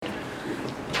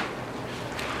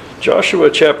Joshua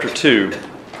chapter 2.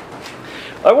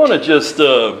 I want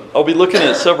to I'll be looking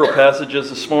at several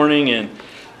passages this morning, and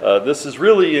this is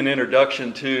really an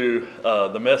introduction to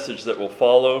the message that will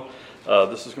follow.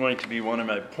 This is going to be one of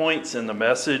my points in the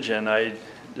message, and I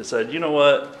decided, you know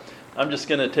what, I'm just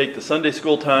going to take the Sunday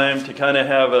school time to kind of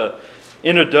have a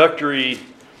introductory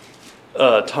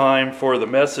time for the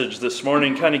message this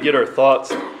morning, kind of get our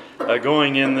thoughts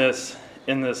going in this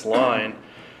line.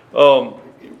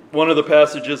 One of the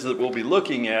passages that we'll be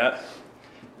looking at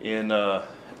in the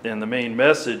main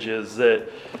message is that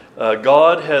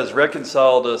God has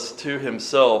reconciled us to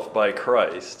Himself by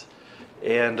Christ,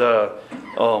 and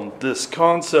this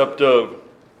concept of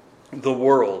the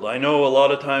world. I know a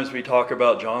lot of times we talk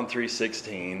about John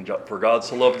 3:16, for God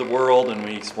so loved the world, and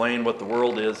we explain what the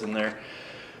world is in there.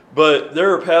 But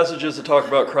there are passages that talk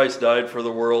about Christ died for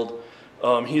the world.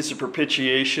 He's the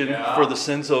propitiation for the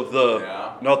sins of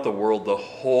not the world, the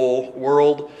whole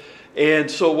world. And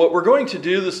so what we're going to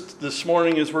do this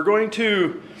morning is we're going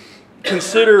to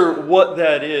consider what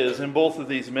that is in both of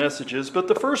these messages. But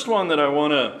the first one that I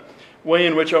want to way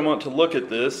in which I want to look at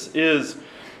this is,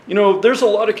 there's a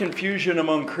lot of confusion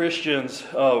among Christians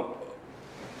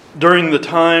during the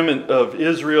time of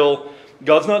Israel.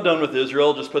 God's not done with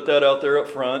Israel, just put that out there up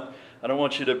front. I don't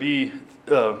want you to be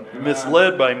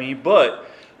misled by me, but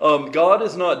God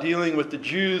is not dealing with the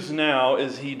Jews now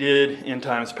as He did in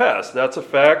times past. That's a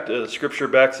fact. Scripture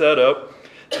backs that up.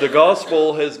 The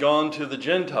gospel has gone to the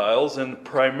Gentiles, and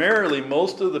primarily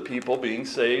most of the people being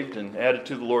saved and added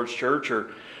to the Lord's church are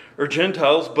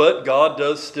Gentiles, but God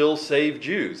does still save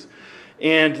Jews.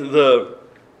 And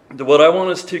what I want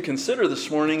us to consider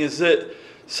this morning is that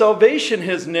salvation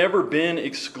has never been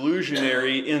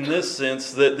exclusionary in this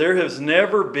sense, that there has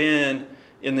never been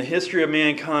in the history of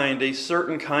mankind a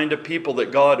certain kind of people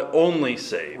that God only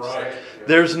saves. Right.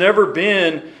 There's never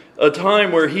been a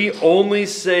time where He only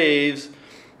saves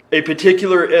a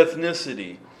particular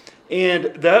ethnicity. And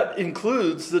that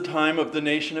includes the time of the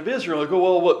nation of Israel. I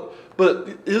go,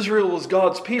 but Israel was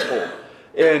God's people.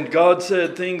 And God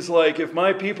said things like, if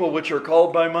my people which are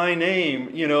called by my name,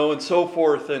 and so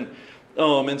forth. And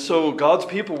so God's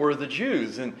people were the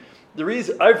Jews. And the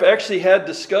reason I've actually had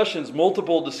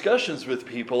multiple discussions with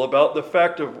people about the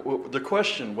fact of the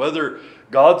question whether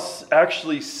God's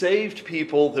actually saved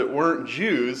people that weren't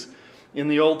Jews in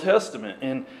the Old Testament.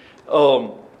 And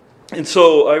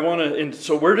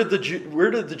so where did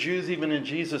the Jews even in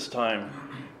Jesus' time?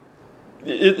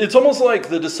 It's almost like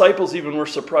the disciples even were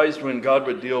surprised when God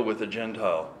would deal with a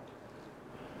Gentile.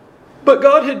 But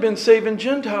God had been saving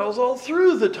Gentiles all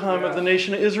through the time of the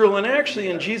nation of Israel. And actually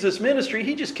in Jesus' ministry,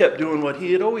 He just kept doing what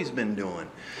He had always been doing.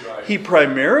 Right. He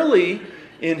primarily,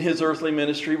 in His earthly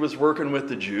ministry, was working with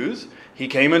the Jews. He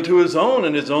came into His own,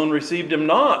 and His own received Him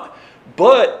not.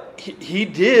 But He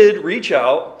did reach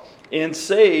out and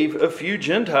save a few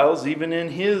Gentiles, even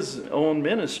in His own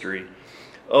ministry.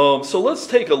 So let's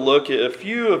take a look at a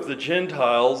few of the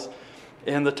Gentiles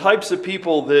and the types of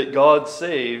people that God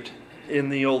saved in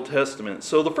the Old Testament.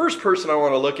 So the first person I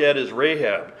want to look at is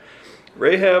Rahab.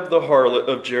 Rahab the harlot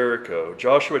of Jericho.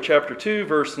 Joshua chapter 2,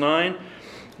 verse 9.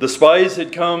 The spies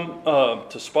had come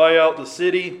to spy out the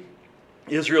city.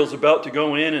 Israel's about to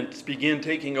go in and begin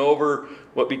taking over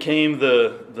what became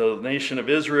the nation of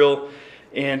Israel.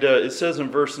 And it says in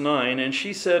verse 9, and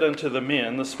she said unto the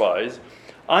men, the spies,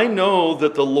 I know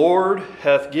that the Lord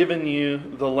hath given you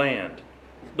the land.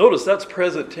 Notice that's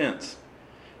present tense.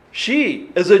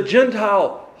 She, as a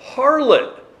Gentile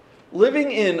harlot,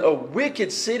 living in a wicked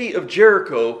city of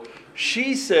Jericho,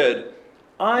 she said,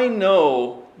 I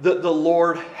know that the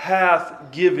Lord hath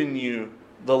given you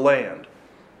the land.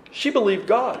 She believed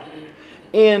God.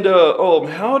 And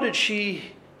how did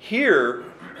she hear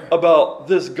about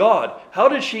this God? How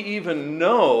did she even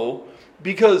know?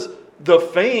 Because the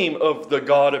fame of the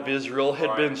God of Israel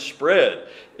had been spread.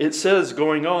 It says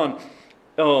going on,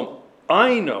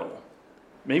 I know.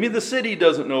 Maybe the city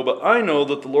doesn't know, but I know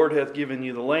that the Lord hath given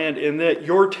you the land, and that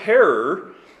your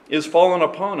terror is fallen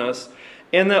upon us,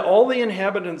 and that all the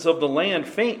inhabitants of the land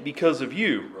faint because of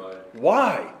you. Right.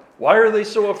 Why? Why are they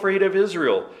so afraid of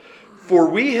Israel? For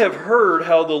we have heard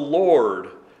how the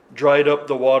Lord dried up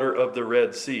the water of the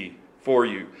Red Sea for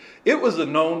you. It was a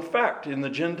known fact in the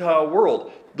Gentile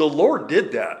world. The Lord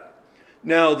did that.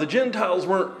 Now, the Gentiles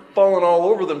weren't falling all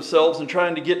over themselves and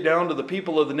trying to get down to the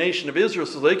people of the nation of Israel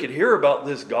so they could hear about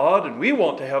this God, and we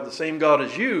want to have the same God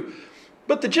as you.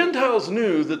 But the Gentiles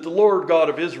knew that the Lord God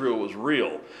of Israel was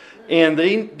real. And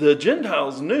the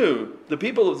Gentiles knew, the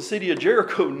people of the city of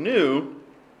Jericho knew,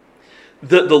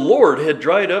 that the Lord had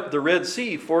dried up the Red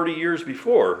Sea 40 years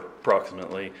before,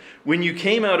 approximately, when you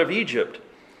came out of Egypt.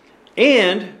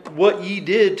 And what ye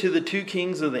did to the two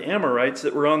kings of the Amorites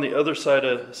that were on the other side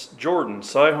of Jordan,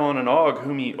 Sihon and Og,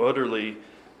 whom ye utterly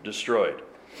destroyed.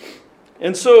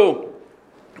 And so,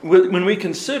 when we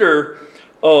consider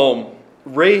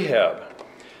Rahab,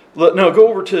 now go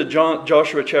over to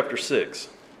Joshua chapter 6.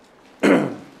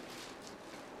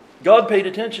 God paid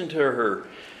attention to her.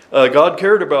 God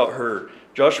cared about her.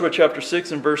 Joshua chapter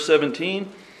 6 and verse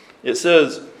 17, it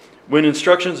says, when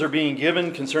instructions are being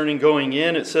given concerning going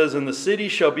in, it says, and the city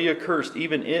shall be accursed,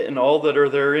 even it and all that are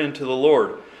therein, to the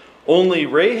Lord. Only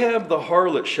Rahab the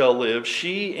harlot shall live,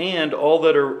 she and all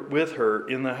that are with her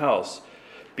in the house,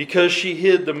 because she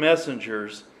hid the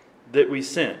messengers that we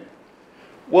sent.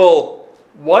 Well,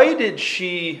 why did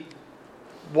she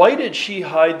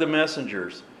hide the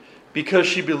messengers? Because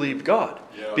she believed God.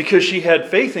 Yeah. Because she had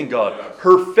faith in God. Yeah.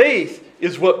 Her faith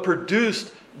is what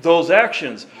produced those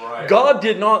actions. Right. God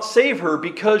did not save her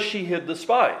because she hid the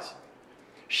spies.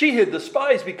 She hid the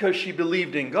spies because she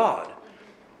believed in God.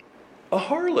 A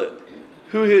harlot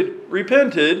who had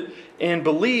repented and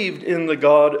believed in the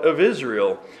God of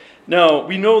Israel. Now,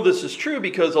 we know this is true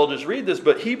because I'll just read this,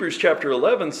 but Hebrews chapter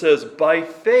 11 says, by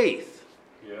faith,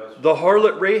 the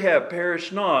harlot Rahab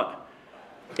perished not.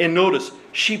 And notice,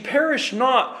 she perished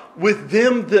not with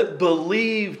them that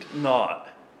believed not.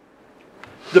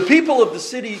 The people of the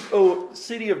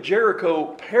city of Jericho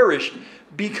perished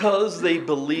because they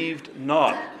believed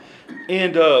not.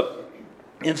 And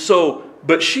so,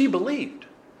 but she believed.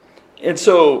 And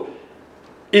so,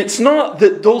 it's not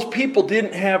that those people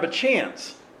didn't have a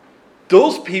chance.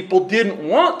 Those people didn't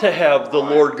want to have the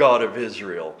Lord God of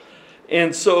Israel.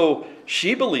 And so,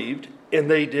 she believed and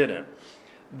they didn't.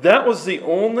 That was the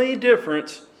only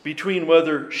difference between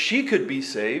whether she could be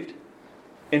saved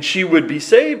and she would be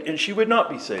saved and she would not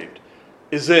be saved.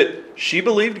 Is that she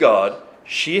believed God,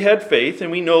 she had faith,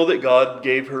 and we know that God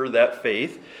gave her that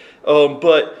faith.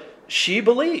 But she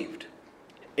believed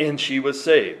and she was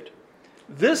saved.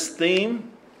 This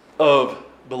theme of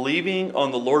believing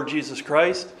on the Lord Jesus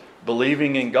Christ,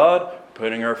 believing in God,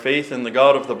 putting our faith in the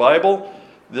God of the Bible,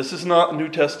 this is not New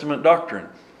Testament doctrine.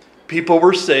 People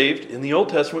were saved. In the Old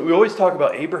Testament, we always talk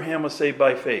about Abraham was saved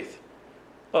by faith.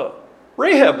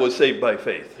 Rahab was saved by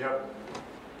faith. Yep.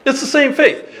 It's the same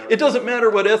faith. Yep. It doesn't matter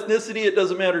what ethnicity, it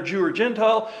doesn't matter Jew or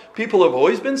Gentile. People have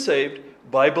always been saved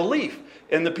by belief.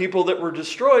 And the people that were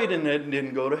destroyed and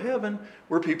didn't go to heaven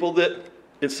were people that,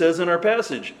 it says in our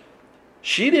passage,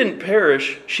 she didn't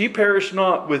perish, she perished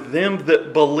not with them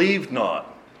that believed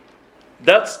not.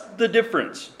 That's the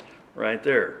difference right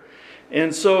there.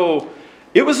 And so,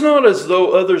 it was not as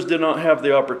though others did not have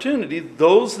the opportunity.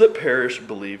 Those that perish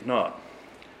believe not.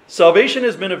 Salvation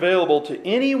has been available to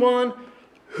anyone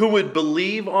who would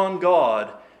believe on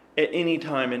God at any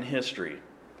time in history.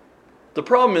 The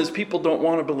problem is people don't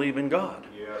want to believe in God.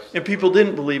 Yes. And people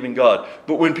didn't believe in God.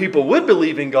 But when people would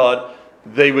believe in God,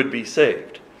 they would be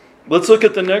saved. Let's look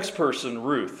at the next person,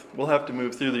 Ruth. We'll have to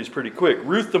move through these pretty quick.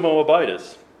 Ruth the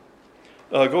Moabitess.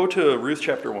 Go to Ruth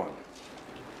chapter 1.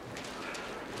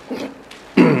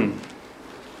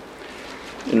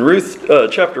 In Ruth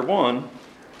chapter 1,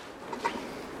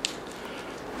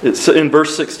 it's in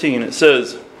verse 16, it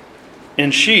says,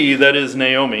 and she, that is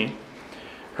Naomi,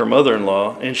 her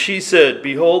mother-in-law, and she said,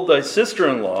 behold, thy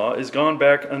sister-in-law is gone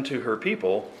back unto her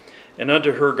people and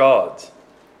unto her gods.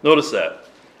 Notice that.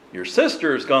 Your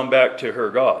sister is gone back to her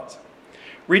gods.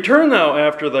 Return thou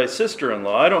after thy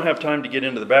sister-in-law. I don't have time to get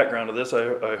into the background of this.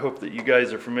 I hope that you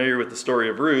guys are familiar with the story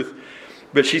of Ruth.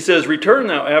 But she says, return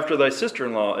thou after thy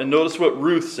sister-in-law. And notice what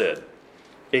Ruth said.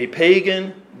 A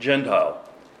pagan Gentile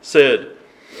said,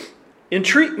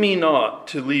 entreat me not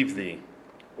to leave thee,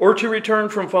 or to return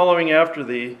from following after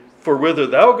thee, for whither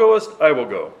thou goest, I will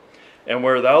go, and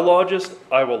where thou lodgest,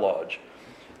 I will lodge.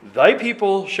 Thy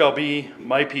people shall be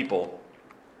my people.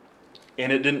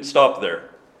 And it didn't stop there.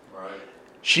 Right.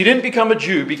 She didn't become a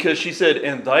Jew because she said,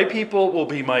 and thy people will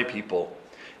be my people.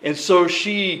 And so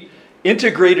she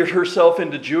integrated herself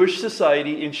into Jewish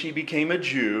society, and she became a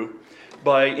Jew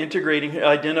by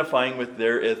identifying with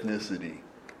their ethnicity.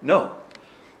 No.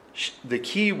 The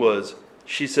key was,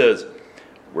 she says,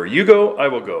 where you go, I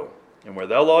will go, and where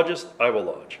thou lodgest, I will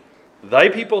lodge. Thy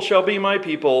people shall be my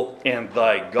people, and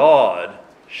thy God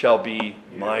shall be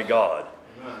my God.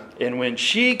 And when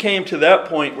she came to that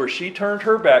point where she turned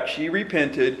her back, she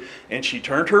repented, and she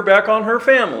turned her back on her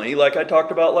family, like I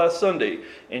talked about last Sunday,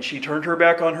 and she turned her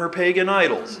back on her pagan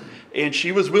idols, and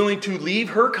she was willing to leave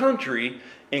her country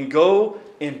and go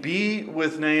and be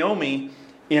with Naomi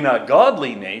in a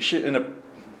godly nation, in a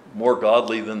more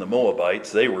godly than the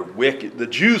Moabites. They were wicked. The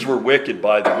Jews were wicked,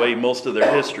 by the way, most of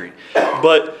their history.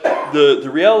 But the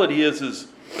reality is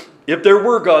if there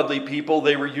were godly people,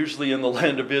 they were usually in the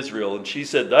land of Israel. And she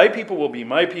said, thy people will be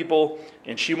my people.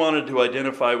 And she wanted to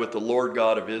identify with the Lord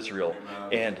God of Israel.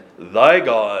 And thy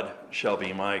God shall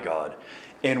be my God.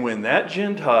 And when that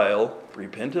Gentile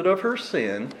repented of her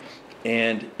sin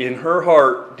and in her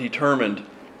heart determined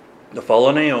to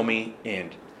follow Naomi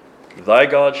and thy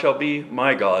God shall be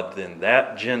my God, then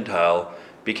that Gentile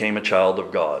became a child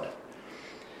of God.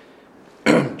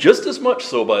 Just as much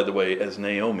so, by the way, as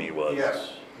Naomi was.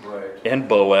 Yes, right. And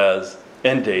Boaz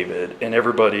and David and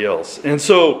everybody else. And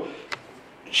so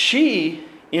she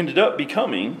ended up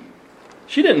becoming,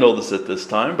 she didn't know this at this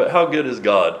time, but how good is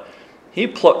God? He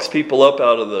plucks people up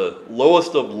out of the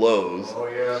lowest of lows. Oh,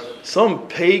 yes. Some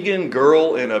pagan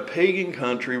girl in a pagan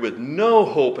country with no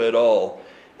hope at all.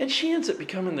 And she ends up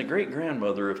becoming the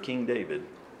great-grandmother of King David.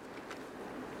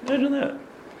 Imagine that.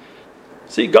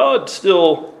 See, God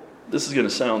still, this is going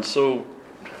to sound so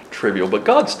trivial, but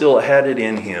God still had it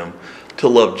in him to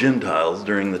love Gentiles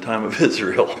during the time of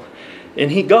Israel.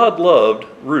 And God loved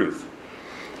Ruth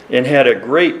and had a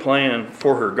great plan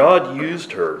for her. God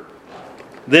used her.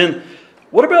 Then,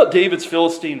 what about David's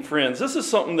Philistine friends? This is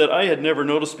something that I had never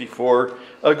noticed before.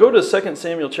 Go to 2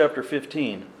 Samuel chapter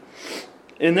 15.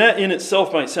 And that in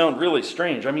itself might sound really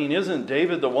strange. I mean, isn't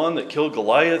David the one that killed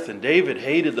Goliath? And David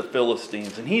hated the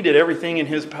Philistines. And he did everything in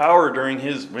his power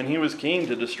when he was king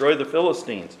to destroy the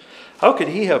Philistines. How could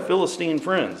he have Philistine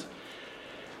friends?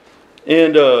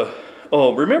 And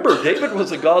remember, David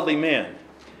was a godly man.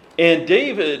 And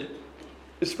David,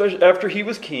 especially after he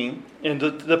was king, and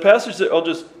the passage that, I'll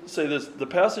just say this, the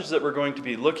passage that we're going to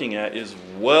be looking at is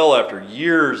well after,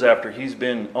 years after he's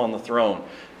been on the throne.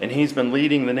 And he's been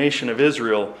leading the nation of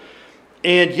Israel.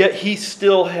 And yet he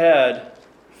still had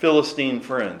Philistine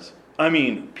friends. I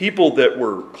mean, people that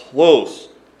were close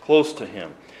to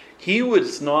him. He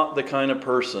was not the kind of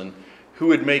person who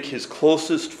would make his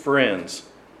closest friends.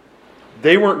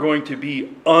 They weren't going to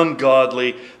be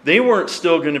ungodly. They weren't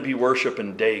still going to be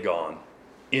worshiping Dagon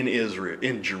in Israel,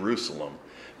 in Jerusalem.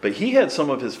 But he had some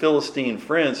of his Philistine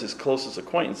friends, his closest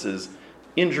acquaintances,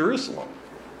 in Jerusalem.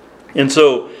 And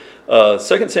so,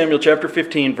 2 Samuel chapter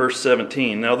 15, verse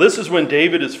 17. Now this is when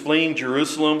David is fleeing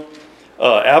Jerusalem.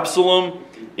 Absalom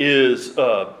is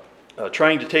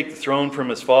trying to take the throne from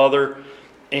his father.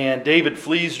 And David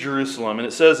flees Jerusalem. And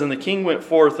it says, and the king went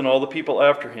forth and all the people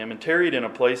after him and tarried in a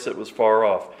place that was far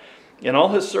off. And all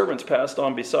his servants passed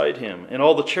on beside him. And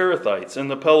all the Cherethites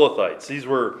and the Pelethites. These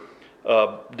were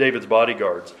David's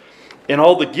bodyguards. And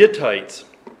all the Gittites.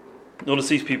 Notice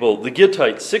these people. The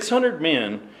Gittites, 600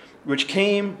 men, which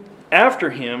came after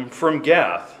him from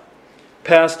Gath,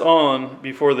 passed on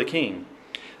before the king.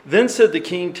 Then said the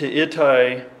king to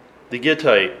Ittai the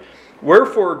Gittite,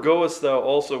 wherefore goest thou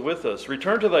also with us?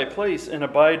 Return to thy place and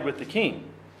abide with the king.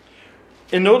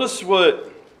 And notice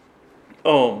what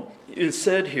is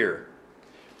said here.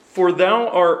 For thou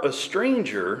art a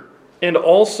stranger and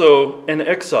also an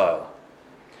exile.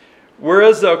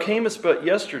 Whereas thou camest but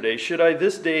yesterday, should I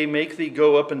this day make thee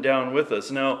go up and down with us?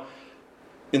 Now,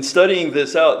 in studying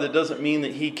this out, that doesn't mean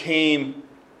that he came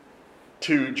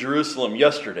to Jerusalem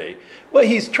yesterday. What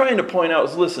he's trying to point out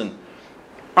is, listen,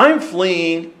 I'm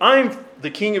fleeing, I'm the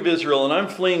king of Israel, and I'm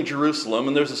fleeing Jerusalem,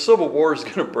 and there's a civil war is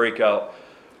going to break out.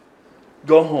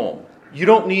 Go home. You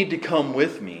don't need to come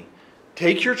with me.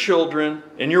 Take your children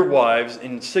and your wives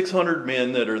and 600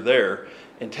 men that are there,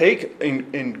 and take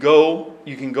and go.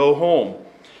 You can go home.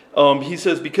 He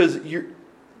says because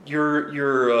you're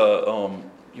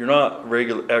not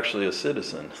actually a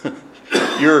citizen.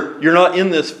 you're not in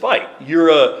this fight. You're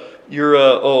a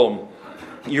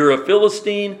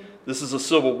Philistine. This is a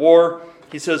civil war.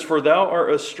 He says, for thou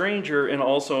art a stranger and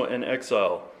also an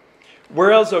exile.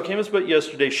 Whereas thou camest but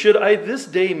yesterday, should I this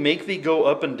day make thee go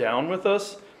up and down with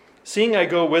us? Seeing I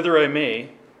go whither I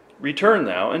may, return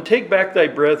thou, and take back thy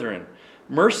brethren.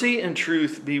 Mercy and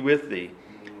truth be with thee.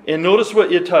 And notice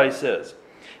what Ittai says.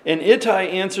 And Ittai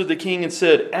answered the king and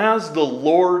said, as the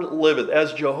Lord liveth,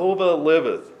 as Jehovah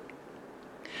liveth,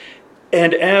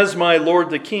 and as my lord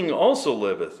the king also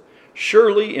liveth,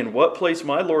 surely in what place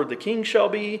my lord the king shall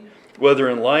be, whether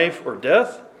in life or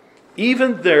death,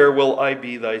 even there will I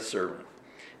be thy servant.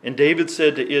 And David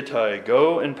said to Ittai,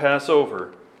 go and pass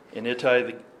over. And Ittai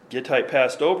the Gittite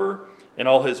passed over, and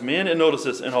all his men, and notice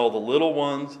this, and all the little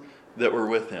ones that were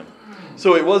with him.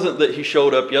 So it wasn't that he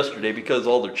showed up yesterday because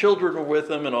all their children were with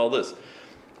him and all this.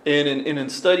 And in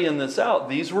studying this out,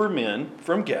 these were men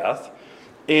from Gath.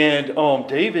 And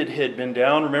David had been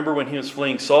down. Remember when he was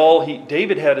fleeing Saul?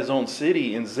 David had his own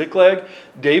city in Ziklag.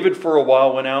 David for a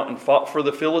while went out and fought for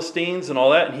the Philistines and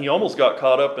all that. And he almost got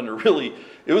caught up in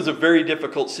it was a very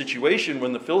difficult situation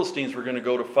when the Philistines were going to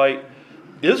go to fight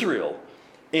Israel.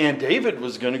 And David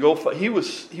was going to go fight. He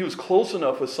was close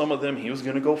enough with some of them. He was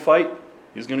going to go fight.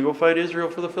 He was going to go fight Israel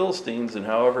for the Philistines. And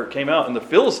however it came out. And the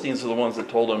Philistines are the ones that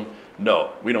told him,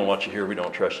 no, we don't want you here. We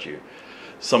don't trust you.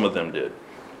 Some of them did.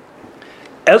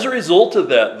 As a result of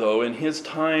that, though, in his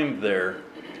time there,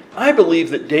 I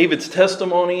believe that David's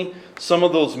testimony, some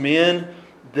of those men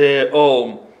that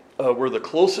were the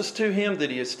closest to him,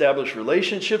 that he established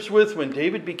relationships with, when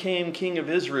David became king of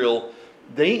Israel,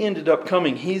 they ended up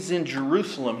coming. He's in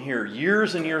Jerusalem here.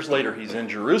 Years and years later, he's in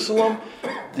Jerusalem.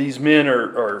 These men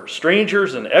are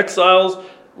strangers and exiles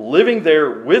living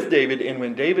there with David. And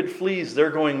when David flees,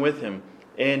 they're going with him.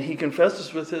 And he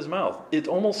confesses with his mouth. It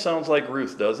almost sounds like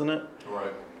Ruth, doesn't it?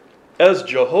 Right. As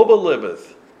Jehovah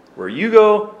liveth, where you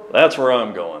go, that's where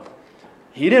I'm going.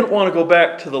 He didn't want to go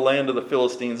back to the land of the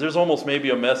Philistines. There's almost maybe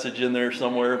a message in there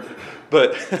somewhere.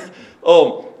 But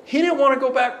he didn't want to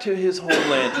go back to his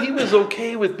homeland. He was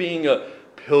okay with being a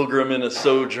pilgrim and a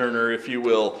sojourner, if you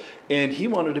will. And he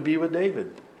wanted to be with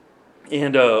David.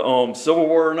 And Civil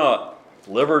War or not,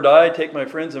 live or die, take my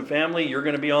friends and family, you're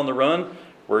going to be on the run.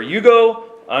 Where you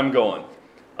go, I'm going.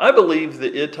 I believe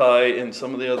that Ittai and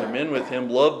some of the other men with him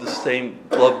loved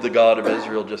the God of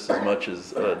Israel just as much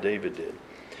as David did.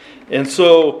 And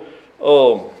so,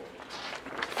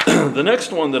 the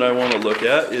next one that I want to look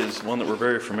at is one that we're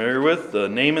very familiar with,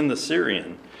 Naaman the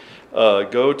Syrian.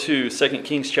 Go to 2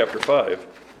 Kings chapter 5.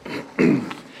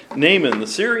 Naaman, the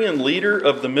Syrian leader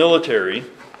of the military,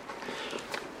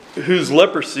 whose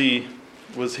leprosy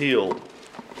was healed.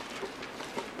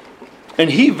 And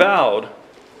he vowed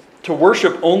to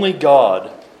worship only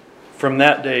God from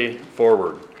that day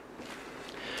forward.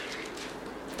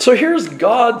 So here's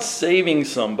God saving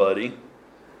somebody,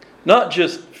 not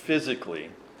just physically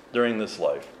during this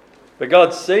life, but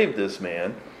God saved this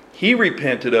man. He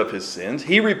repented of his sins.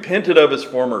 He repented of his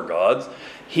former gods.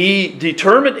 He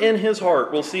determined in his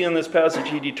heart, we'll see in this passage,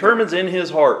 he determines in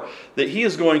his heart that he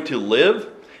is going to live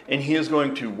and he is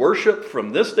going to worship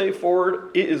from this day forward.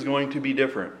 It is going to be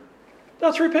different.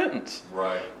 That's repentance.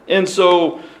 Right. And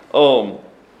so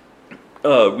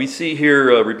we see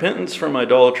here repentance from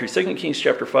idolatry. 2 Kings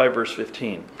chapter 5, verse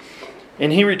 15.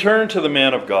 And he returned to the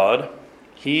man of God,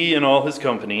 he and all his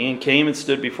company, and came and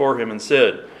stood before him and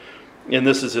said, and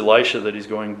this is Elisha that he's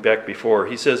going back before.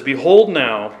 He says, behold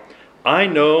now, I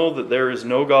know that there is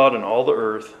no God in all the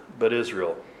earth but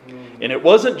Israel. Mm-hmm. And it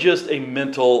wasn't just a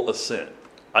mental assent.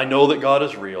 I know that God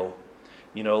is real.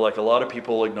 You know, like a lot of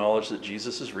people acknowledge that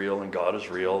Jesus is real and God is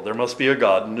real. There must be a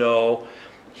God. No.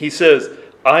 He says,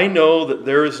 I know that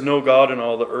there is no God in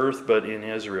all the earth but in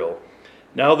Israel.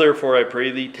 Now therefore I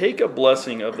pray thee, take a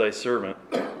blessing of thy servant.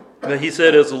 But he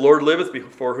said, as the Lord liveth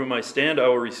before whom I stand, I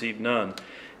will receive none.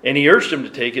 And he urged him to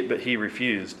take it, but he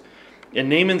refused. And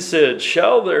Naaman said,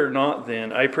 shall there not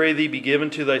then, I pray thee, be given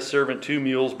to thy servant 2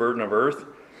 mules burden of earth?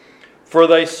 For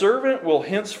thy servant will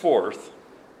henceforth,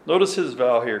 notice his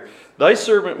vow here, thy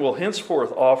servant will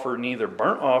henceforth offer neither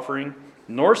burnt offering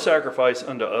nor sacrifice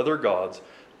unto other gods,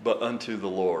 but unto the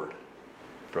Lord.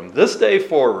 From this day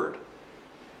forward,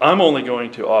 I'm only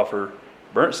going to offer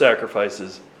burnt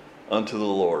sacrifices unto the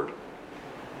Lord.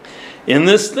 In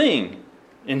this thing,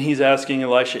 and he's asking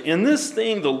Elisha, in this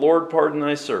thing the Lord pardon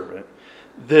thy servant,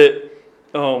 that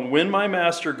when my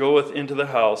master goeth into the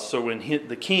house, so when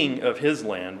the king of his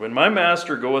land, when my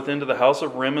master goeth into the house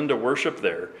of Rimmon to worship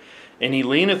there, and he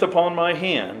leaneth upon my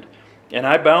hand, and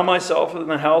I bow myself in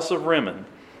the house of Rimmon,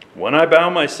 when I bow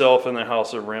myself in the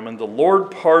house of Rimmon, the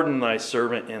Lord pardon thy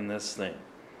servant in this thing.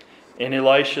 And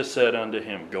Elisha said unto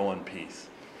him, go in peace.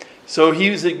 So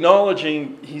he's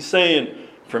acknowledging, he's saying,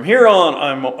 from here on,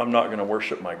 I'm not going to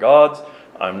worship my gods.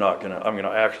 I'm going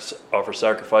to offer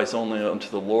sacrifice only unto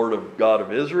the Lord of God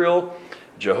of Israel,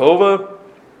 Jehovah.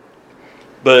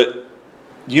 But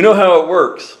you know how it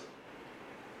works.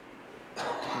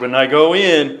 When I go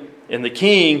in and the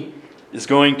king is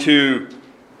going to,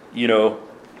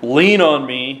 lean on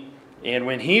me, and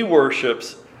when he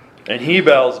worships and he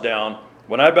bows down,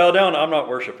 when I bow down, I'm not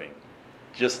worshiping.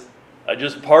 Just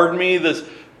pardon me this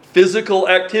physical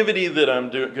activity that I'm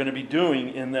going to be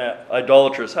doing in that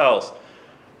idolatrous house.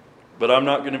 But I'm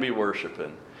not going to be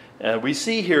worshiping. And we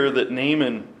see here that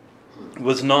Naaman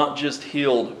was not just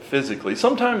healed physically.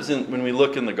 Sometimes when we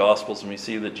look in the Gospels and we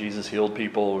see that Jesus healed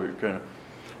people, we're kind of,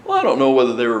 well, I don't know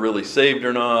whether they were really saved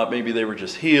or not. Maybe they were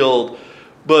just healed.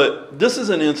 But this is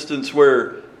an instance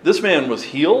where this man was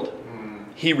healed.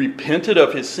 He repented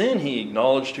of his sin. He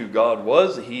acknowledged who God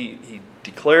was. He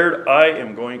declared, I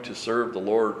am going to serve the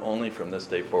Lord only from this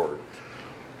day forward.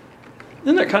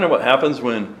 Isn't that kind of what happens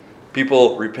when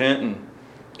people repent and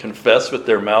confess with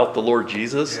their mouth the Lord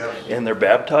Jesus, and they're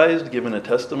baptized, given a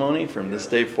testimony from this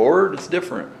day forward, it's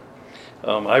different.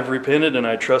 I've repented and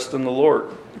I trust in the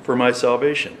Lord for my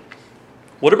salvation.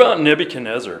 What about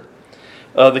Nebuchadnezzar,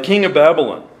 the king of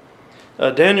Babylon?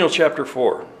 Daniel chapter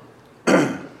 4.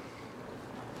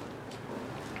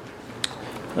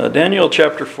 Daniel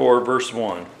chapter 4, verse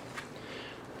 1.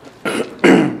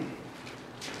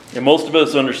 And most of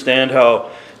us understand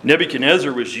how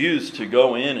Nebuchadnezzar was used to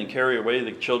go in and carry away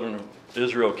the children of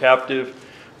Israel captive.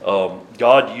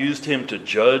 God used him to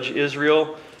judge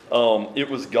Israel. It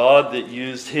was God that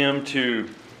used him to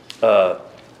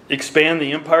expand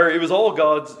the empire. It was all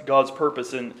God's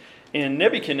purpose. And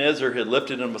Nebuchadnezzar had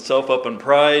lifted himself up in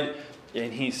pride,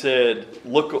 and he said,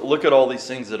 "Look at all these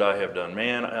things that I have done."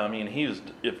 Man, I mean,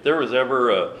 if there was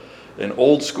ever an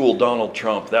old school Donald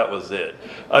Trump, that was it.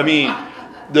 I mean,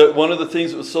 one of the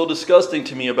things that was so disgusting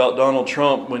to me about Donald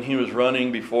Trump when he was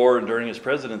running before and during his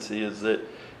presidency is that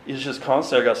he's just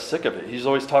constantly, I got sick of it. He's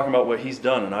always talking about what he's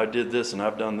done, and I did this, and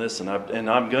I've done this, and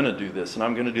I'm going to do this, and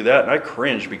I'm going to do that. And I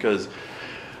cringe, because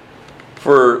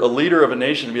for a leader of a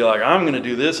nation to be like, I'm going to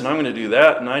do this, and I'm going to do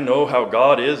that, and I know how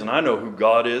God is, and I know who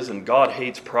God is, and God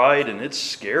hates pride, and it's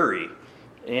scary.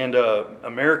 And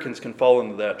Americans can fall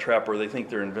into that trap where they think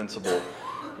they're invincible.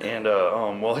 And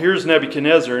well, here's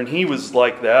Nebuchadnezzar, and he was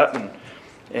like that,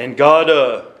 and God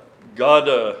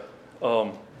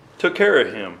took care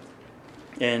of him,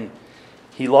 and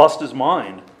he lost his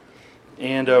mind.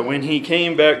 And when he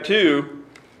came back to,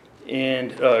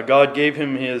 and God gave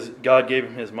him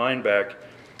his mind back.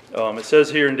 It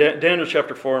says here in Daniel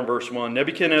chapter 4 and verse 1,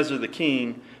 Nebuchadnezzar the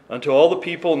king, unto all the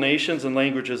people, nations, and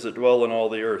languages that dwell in all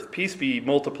the earth, peace be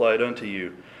multiplied unto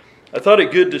you. I thought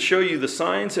it good to show you the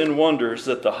signs and wonders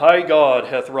that the high God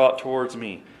hath wrought towards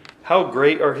me. How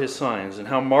great are his signs, and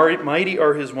how mighty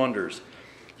are his wonders.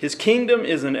 His kingdom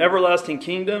is an everlasting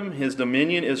kingdom. His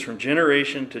dominion is from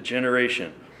generation to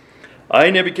generation.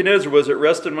 I, Nebuchadnezzar, was at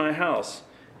rest in my house,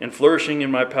 and flourishing in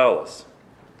my palace.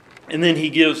 And then he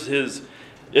gives his,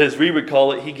 as we would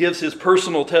call it, he gives his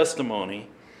personal testimony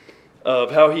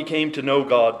of how he came to know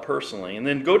God personally. And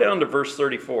then go down to verse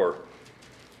 34.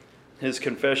 His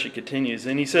confession continues,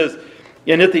 and he says,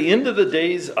 And at the end of the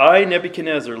days, I,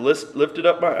 Nebuchadnezzar, lifted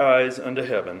up my eyes unto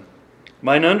heaven.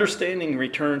 Mine understanding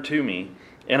returned to me,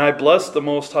 and I blessed the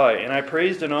Most High, and I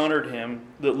praised and honored him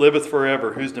that liveth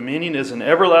forever, whose dominion is an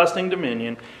everlasting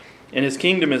dominion, and his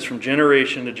kingdom is from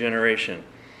generation to generation.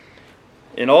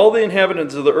 And all the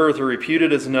inhabitants of the earth are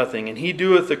reputed as nothing, and he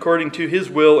doeth according to his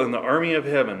will in the army of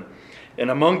heaven, and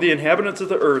among the inhabitants of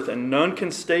the earth, and none can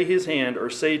stay his hand or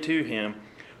say to him,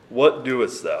 What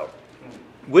doest thou?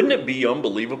 Wouldn't it be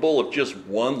unbelievable if just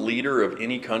one leader of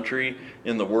any country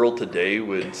in the world today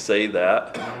would say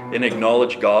that and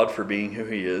acknowledge God for being who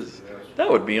he is? That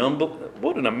would be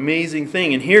what an amazing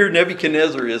thing. And here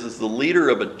Nebuchadnezzar is the leader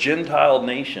of a Gentile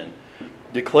nation,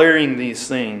 declaring these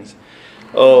things.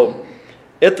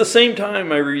 At the same time,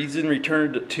 my reason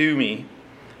returned to me,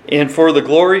 and for the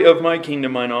glory of my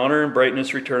kingdom mine honor and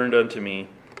brightness returned unto me.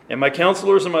 And my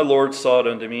counselors and my lords sought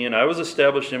unto me, and I was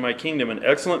established in my kingdom, and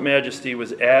excellent majesty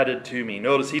was added to me.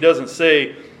 Notice he doesn't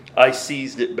say, I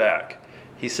seized it back.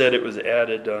 He said it was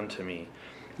added unto me.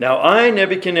 Now I,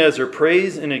 Nebuchadnezzar,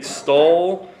 praise and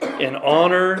extol and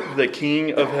honor the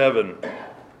King of heaven,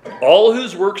 all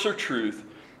whose works are truth,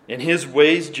 and his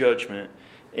ways judgment,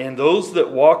 and those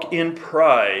that walk in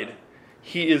pride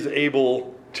he is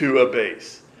able to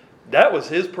abase. That was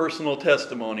his personal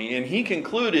testimony, and he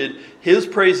concluded his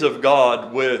praise of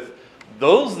God with,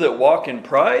 those that walk in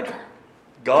pride,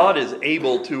 God is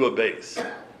able to abase.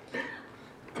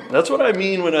 That's what I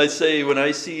mean when I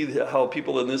see how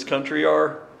people in this country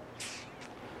are.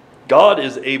 God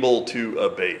is able to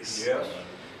abase. Yes.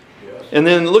 And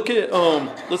then look at,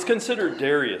 let's consider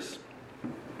Darius.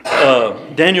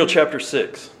 Daniel chapter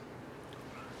 6.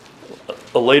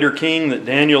 A later king that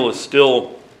Daniel is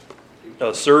still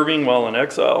serving while in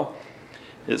exile.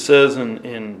 It says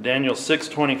in Daniel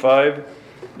 6:25,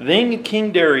 Then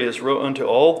King Darius wrote unto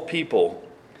all people,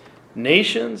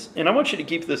 nations, and I want you to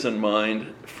keep this in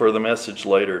mind for the message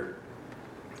later,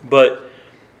 but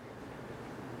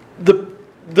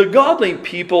the godly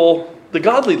people, the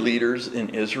godly leaders in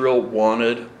Israel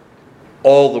wanted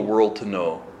all the world to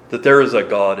know that there is a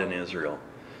God in Israel.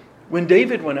 When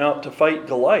David went out to fight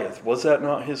Goliath, was that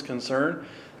not his concern?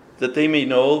 That they may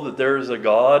know that there is a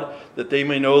God, that they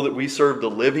may know that we serve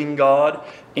the living God.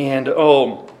 And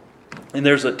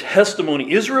there's a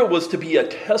testimony. Israel was to be a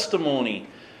testimony.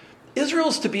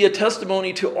 Israel's to be a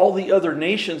testimony to all the other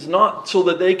nations, not so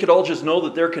that they could all just know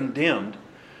that they're condemned,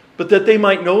 but that they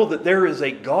might know that there is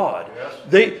a God.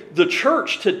 Yes. The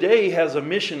church today has a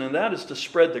mission, and that is to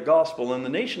spread the gospel. And the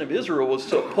nation of Israel were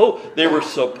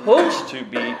supposed to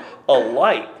be a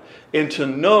light and to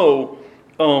know.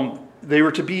 They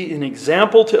were to be an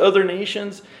example to other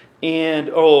nations, and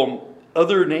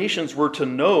other nations were to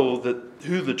know that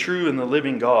who the true and the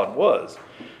living God was.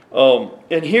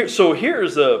 And here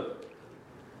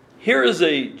is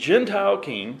a Gentile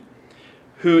king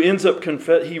who ends up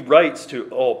he writes to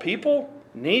all people,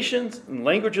 nations, and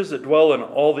languages that dwell in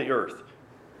all the earth.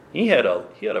 He had a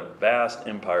vast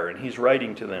empire, and he's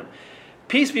writing to them.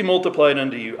 Peace be multiplied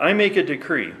unto you. I make a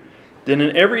decree. Then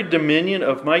in every dominion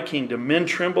of my kingdom men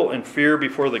tremble and fear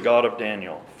before the God of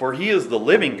Daniel. For he is the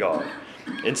living God,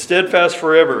 and steadfast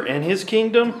forever. And his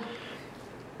kingdom,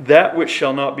 that which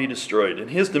shall not be destroyed. And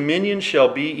his dominion shall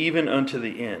be even unto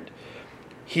the end.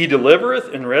 He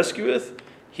delivereth and rescueth.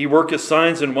 He worketh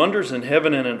signs and wonders in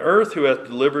heaven and in earth, who hath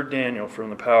delivered Daniel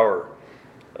from the power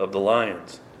of the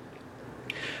lions.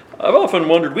 I've often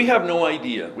wondered, we have no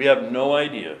idea.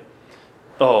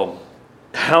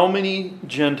 How many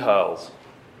Gentiles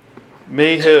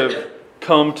may have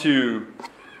come to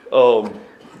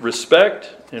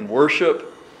respect and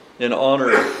worship and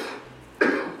honor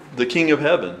the King of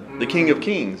Heaven, the King of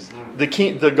Kings,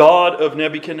 the God of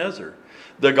Nebuchadnezzar,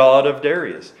 the God of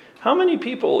Darius. How many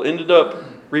people ended up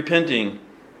repenting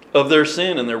of their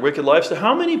sin and their wicked lifestyle?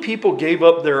 How many people gave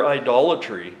up their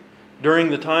idolatry during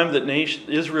the time that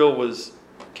Israel was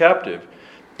captive?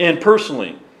 And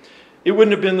personally, it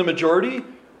wouldn't have been the majority,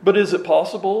 but is it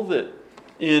possible that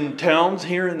in towns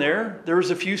here and there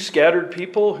was a few scattered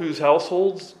people whose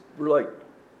households were like,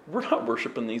 we're not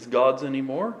worshiping these gods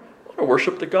anymore. I want to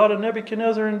worship the God of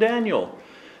Nebuchadnezzar and Daniel.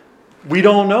 We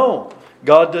don't know.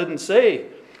 God doesn't say.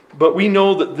 But we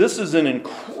know that this is an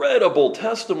incredible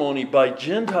testimony by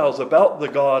Gentiles about the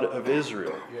God of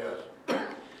Israel. Yes.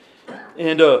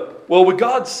 And, would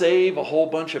God save a whole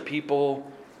bunch of people?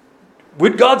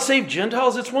 Would God save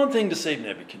Gentiles? It's one thing to save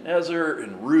Nebuchadnezzar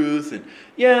and Ruth. And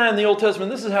in the Old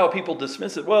Testament, this is how people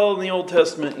dismiss it. Well, in the Old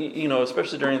Testament,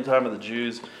 especially during the time of the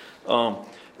Jews,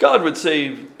 God would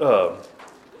save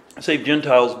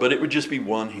Gentiles, but it would just be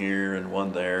one here and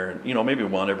one there. And, maybe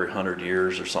one every 100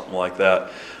 years or something like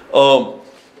that.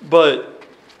 But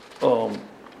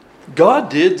God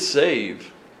did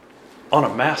save on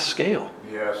a mass scale.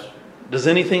 Yes. Does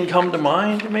anything come to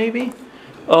mind, maybe?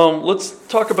 Let's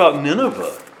talk about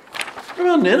Nineveh. What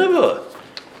about Nineveh?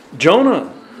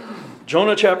 Jonah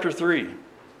chapter 3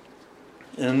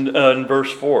 and in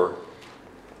verse 4.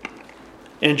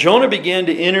 And Jonah began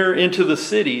to enter into the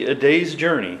city a day's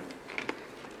journey.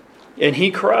 And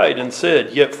he cried and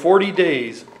said, Yet 40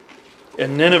 days,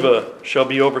 and Nineveh shall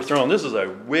be overthrown. This is a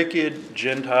wicked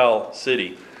Gentile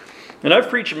city. And I've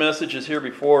preached messages here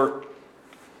before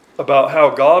about how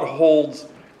God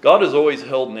has always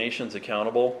held nations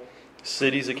accountable,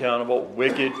 cities accountable,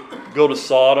 wicked. Go to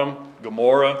Sodom,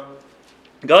 Gomorrah.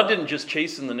 God didn't just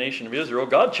chasten the nation of Israel.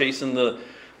 God chastened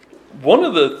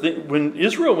when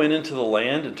Israel went into the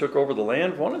land and took over the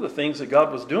land, one of the things that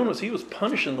God was doing was he was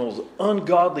punishing those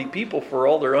ungodly people for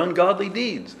all their ungodly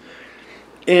deeds.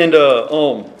 And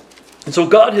so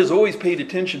God has always paid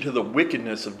attention to the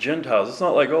wickedness of Gentiles. It's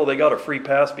not like, they got a free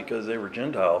pass because they were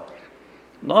Gentile.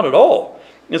 Not at all.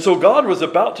 And so God was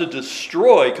about to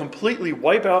completely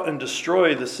wipe out and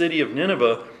destroy the city of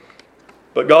Nineveh.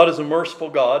 But God is a merciful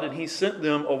God, and he sent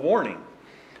them a warning.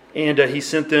 And he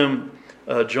sent them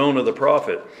Jonah the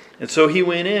prophet. And so he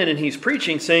went in and he's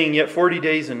preaching, saying, Yet 40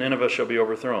 days and Nineveh shall be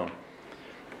overthrown.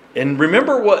 And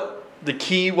remember what the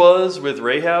key was with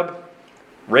Rahab?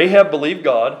 Rahab believed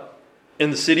God,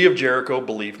 and the city of Jericho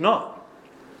believed not.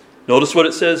 Notice what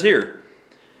it says here.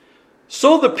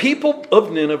 So the people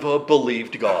of Nineveh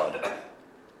believed God.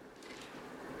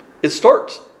 It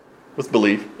starts with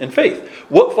belief and faith.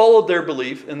 What followed their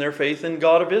belief and their faith in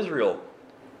God of Israel?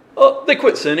 They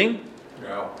quit sinning.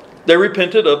 Yeah. They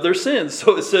repented of their sins.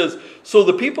 So it says, So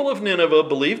the people of Nineveh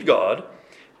believed God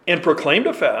and proclaimed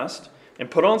a fast and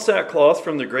put on sackcloth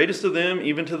from the greatest of them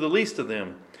even to the least of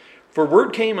them. For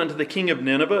word came unto the king of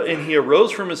Nineveh, and he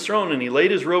arose from his throne, and he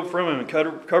laid his robe from him, and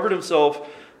covered himself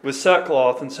with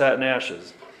sackcloth and sat in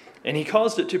ashes. And he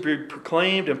caused it to be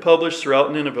proclaimed and published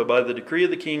throughout Nineveh by the decree of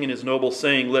the king and his nobles,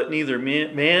 saying, Let neither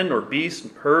man nor beast,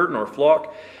 herd nor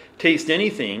flock taste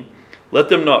anything. Let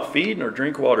them not feed nor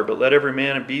drink water, but let every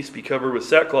man and beast be covered with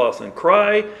sackcloth, and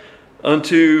cry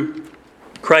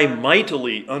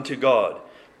mightily unto God.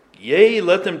 Yea,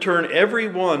 let them turn every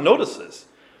one. Notice this.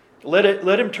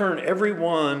 Let him turn every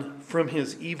one from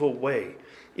his evil way.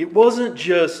 It wasn't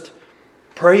just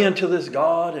pray unto this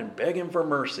God and beg him for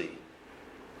mercy.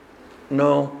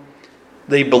 No,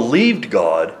 they believed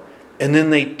God, and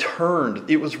then they turned.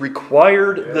 It was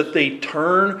required that they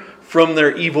turn from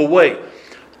their evil way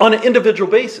on an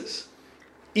individual basis.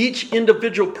 Each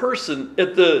individual person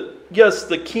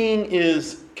the king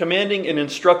is commanding and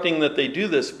instructing that they do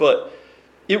this, but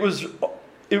it was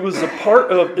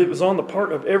on the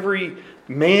part of every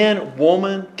man,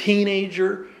 woman,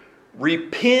 teenager.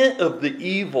 Repent of the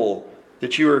evil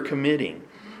that you are committing,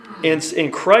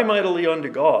 and cry mightily unto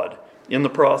God in the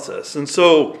process. And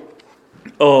so,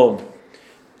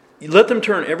 let them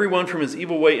turn everyone from his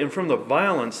evil way and from the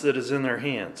violence that is in their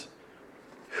hands.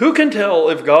 Who can tell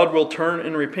if God will turn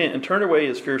and repent and turn away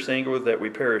his fierce anger that we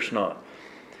perish not?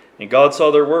 And God saw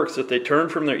their works, that they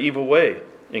turned from their evil way.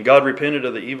 And God repented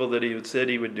of the evil that he had said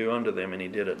he would do unto them, and he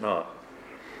did it not.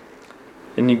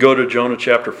 And you go to Jonah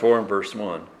chapter 4 and verse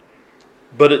 1.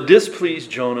 But it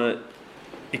displeased Jonah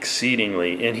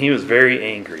exceedingly, and he was very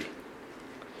angry.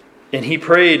 And he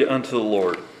prayed unto the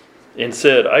Lord, and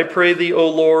said, I pray thee, O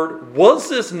Lord, was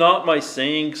this not my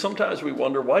saying? Sometimes we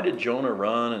wonder, why did Jonah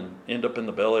run and end up in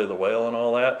the belly of the whale and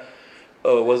all that?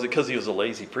 Was it because he was a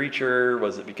lazy preacher?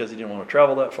 Was it because he didn't want to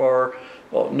travel that far?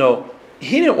 Well, no.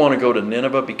 He didn't want to go to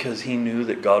Nineveh because he knew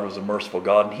that God was a merciful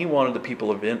God, and he wanted the people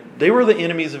of they were the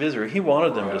enemies of Israel. He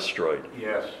wanted them destroyed.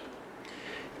 Yes.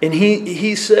 And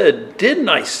he said, didn't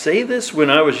I say this when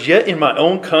I was yet in my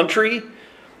own country?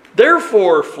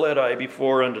 Therefore fled I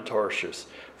before unto Tarshish.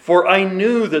 For I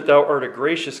knew that thou art a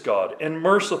gracious God, and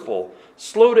merciful,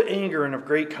 slow to anger, and of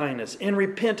great kindness, and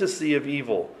repentest thee of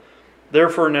evil.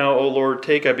 Therefore now, O Lord,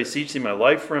 take, I beseech thee, my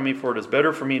life from me, for it is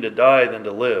better for me to die than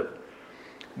to live.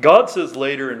 God says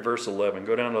later in verse 11,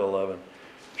 go down to 11,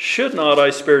 should not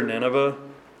I spare Nineveh,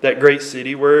 that great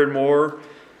city, wherein more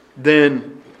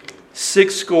than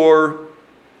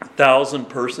 60,000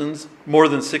 persons, more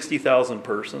than 60,000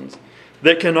 persons,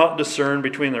 that cannot discern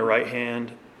between their right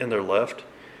hand and their left,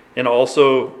 and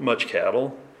also much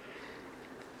cattle?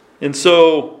 And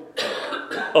so,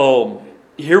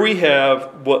 here we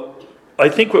have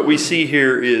what we see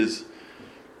here is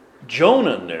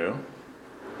Jonah knew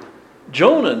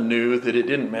that it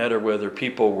didn't matter whether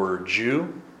people were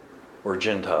Jew or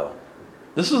Gentile.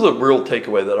 This is a real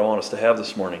takeaway that I want us to have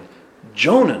this morning.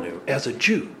 Jonah knew, as a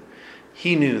Jew,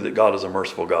 he knew that God is a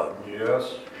merciful God.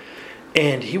 Yes.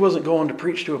 And he wasn't going to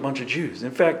preach to a bunch of Jews.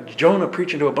 In fact, Jonah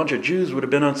preaching to a bunch of Jews would have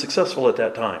been unsuccessful at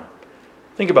that time.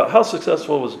 Think about how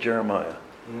successful was Jeremiah.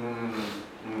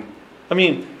 I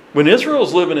mean, when Israel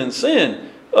was living in sin,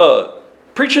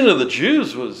 preaching to the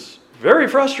Jews was very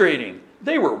frustrating.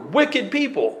 They were wicked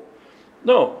people.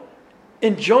 No.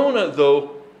 And Jonah,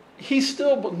 though, he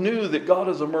still knew that God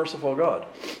is a merciful God.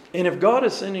 And if God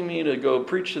is sending me to go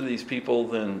preach to these people,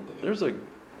 then there's a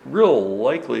real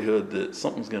likelihood that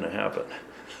something's going to happen.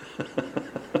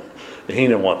 He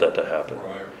didn't want that to happen.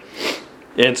 Right.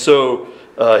 And so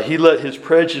he let his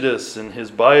prejudice and his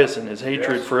bias and his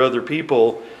hatred for other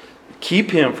people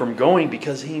keep him from going,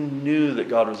 because he knew that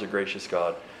God was a gracious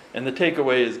God. And the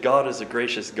takeaway is God is a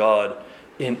gracious God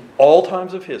in all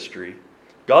times of history.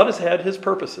 God has had his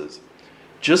purposes.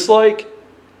 Just like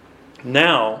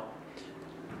now,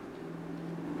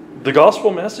 the gospel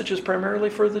message is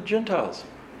primarily for the Gentiles.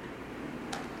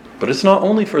 But it's not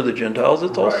only for the Gentiles,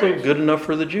 it's also good enough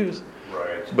for the Jews.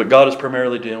 Right. But God is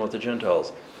primarily dealing with the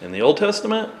Gentiles. In the Old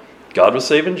Testament, God was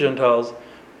saving Gentiles,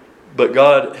 but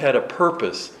God had a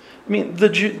purpose. I mean,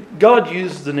 God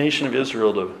used the nation of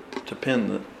Israel to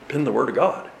pen the word of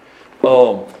God.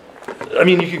 I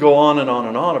mean, you could go on and on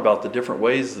and on about the different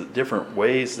ways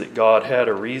that God had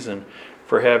a reason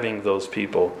for having those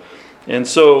people. And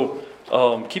so,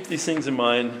 keep these things in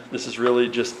mind. This is really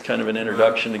just kind of an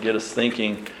introduction to get us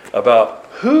thinking about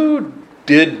who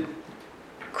did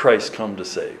Christ come to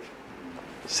save,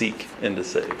 seek, and to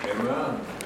save. Amen.